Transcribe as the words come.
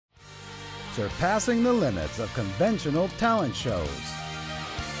surpassing the limits of conventional talent shows.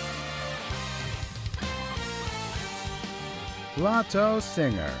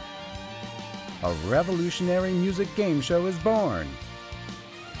 Loto싱어, a revolutionary music game show is born.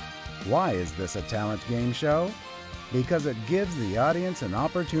 Why is this a talent game show? Because it gives the audience an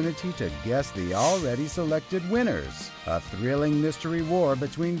opportunity to guess the already selected winners. A thrilling mystery war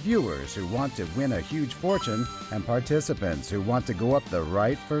between viewers who want to win a huge fortune and participants who want to go up the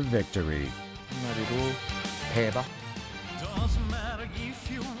right for victory. 한마디로 대박.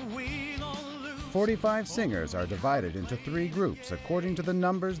 45 singers are divided into 3 groups according to the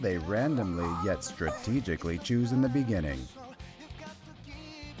numbers they randomly yet strategically choose in the beginning.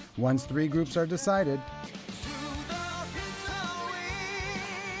 Once 3 groups are decided,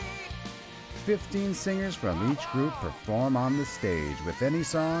 15 singers from each group perform on the stage with any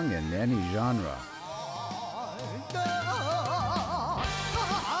song in any genre.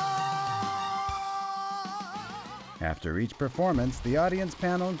 After each performance, the audience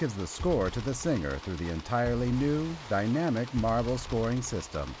panel gives the score to the singer through the entirely new, dynamic marble scoring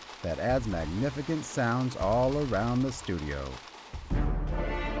system that adds magnificent sounds all around the studio.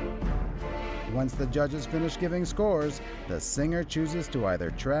 Once the judges finish giving scores, the singer chooses to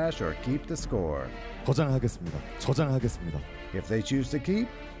either trash or keep the score. 저장하겠습니다. 저장하겠습니다. If they choose to keep,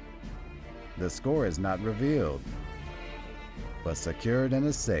 the score is not revealed, but secured in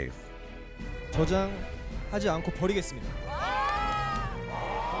a safe. 저장하지 않고 버리겠습니다.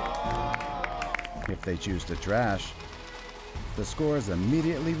 If they choose to trash, the score is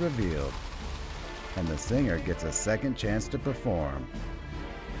immediately revealed, and the singer gets a second chance to perform.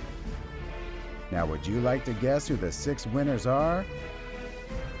 Now, would you like to guess who the 6 winners are?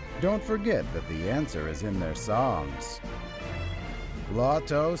 Don't forget that the answer is in their songs.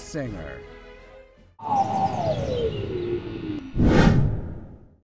 Loto싱어.